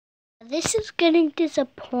this is getting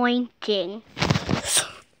disappointing.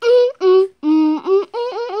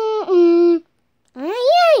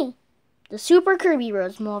 Aye. The Super Kirby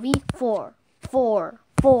Rose movie. 4, 4,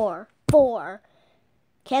 4, 4.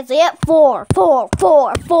 Can't say it. 4, 4,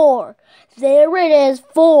 4, 4. There it is.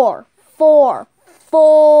 4, 4,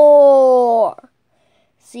 4.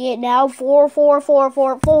 See it now. 4, 4, 4,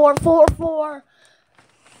 4, 4, 4, 4.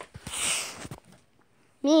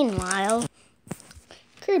 Meanwhile,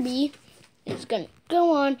 Kirby is gonna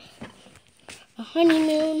go on a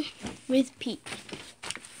honeymoon with Pete.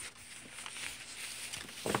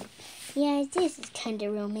 Yeah, this is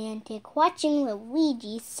kinda romantic, watching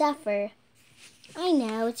Luigi suffer. I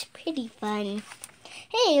know, it's pretty fun.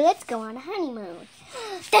 Hey, let's go on a honeymoon.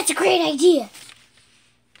 That's a great idea!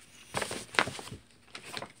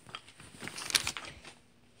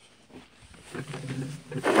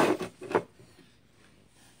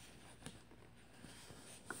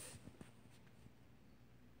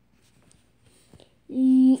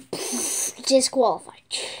 Disqualified.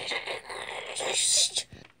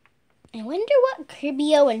 I wonder what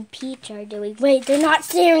Kirbyo and Peach are doing. Wait, they're not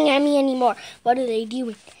staring at me anymore. What are they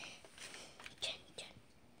doing?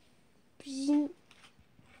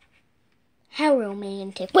 How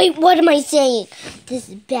romantic. Wait, what am I saying? This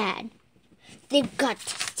is bad. They've got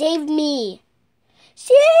to save me.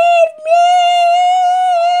 Save me!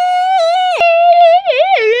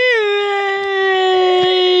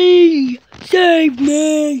 Save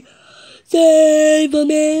me! Save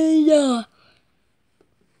Amanda!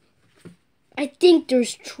 I think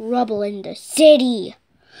there's trouble in the city.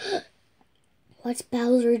 What's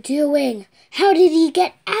Bowser doing? How did he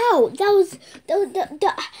get out?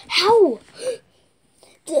 How?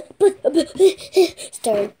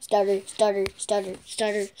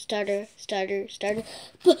 Stutter.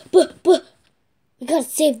 We gotta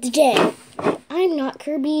save the day. I'm not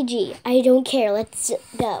Kirby G. I don't care. Let's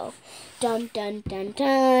go. Dun.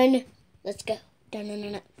 Let's go.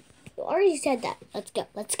 Dun. You already said that. Let's go.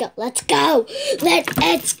 Let's go.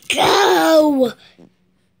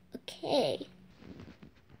 Okay.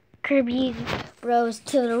 Kirby rose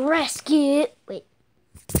to the rescue. Wait.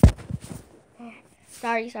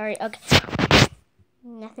 Sorry. Okay.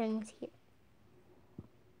 Nothing's here.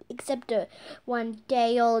 Except a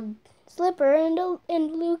 1-day-old slipper and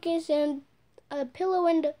Lucas and a pillow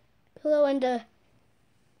and a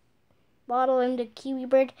bottle and a kiwi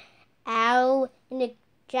bird, owl and a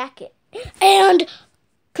jacket. And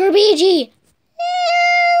Kirby G!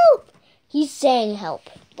 Help! He's saying help.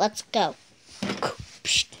 Let's go.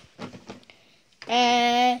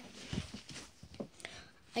 I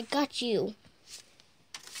got you.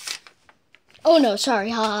 Oh no,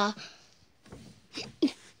 sorry, haha.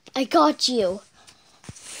 I got you.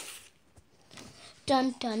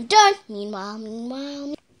 Dun.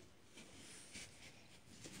 Meanwhile.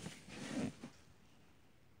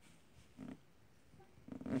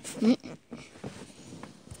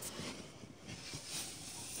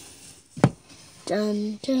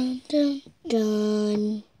 Dun.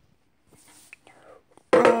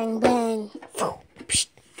 Bang.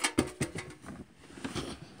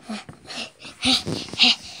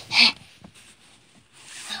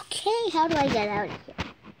 Okay, how do I get out of here?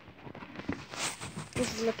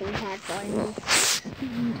 This is looking bad for me.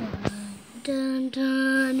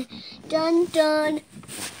 Dun.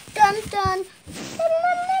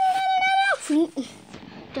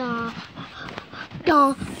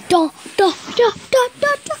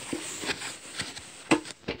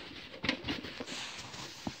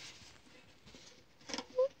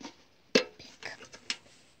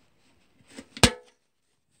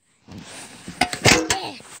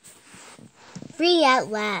 Free at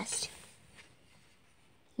last.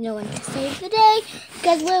 No one to save the day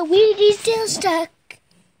because Luigi's still stuck.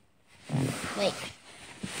 Wait.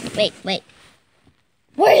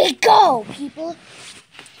 Where'd he go, people?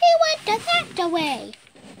 He went that way.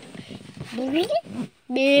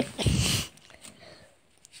 Beep.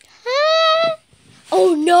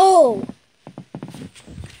 Oh no!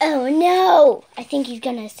 I think he's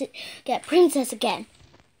gonna get Princess again.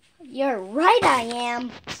 You're right, I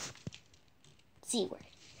am. C word.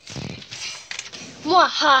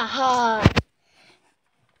 Mwahaha!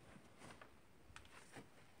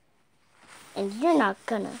 And you're not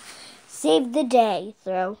gonna save the day,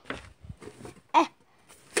 Throw. Ha.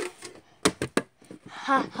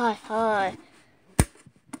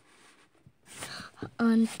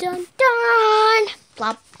 Dun.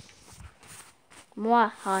 Flop.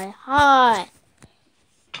 Mwahaha!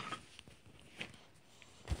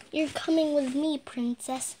 You're coming with me,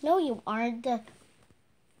 Princess. No, you aren't.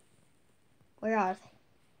 Where are they?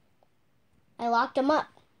 I locked them up.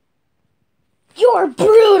 You're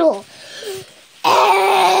brutal.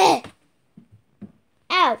 Ah!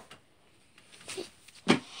 Ow.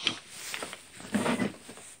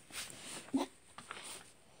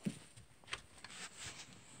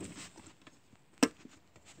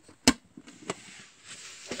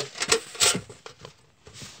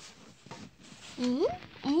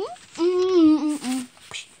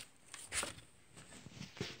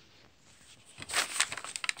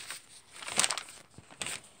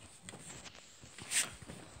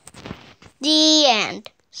 The end.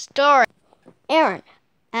 Story. Aaron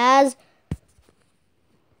as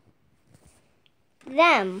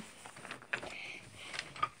them.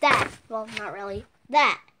 That. Well, not really.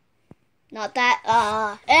 That. Not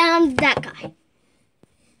that. And that guy.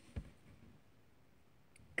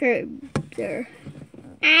 Curb there.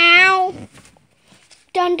 Ow.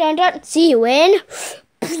 Dun dun dun. See you in.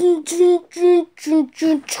 Dun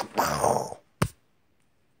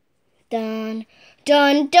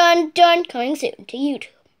dun dun dun. Coming soon to YouTube.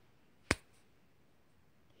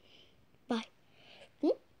 Bye.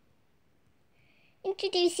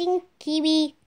 Introducing Kiwi.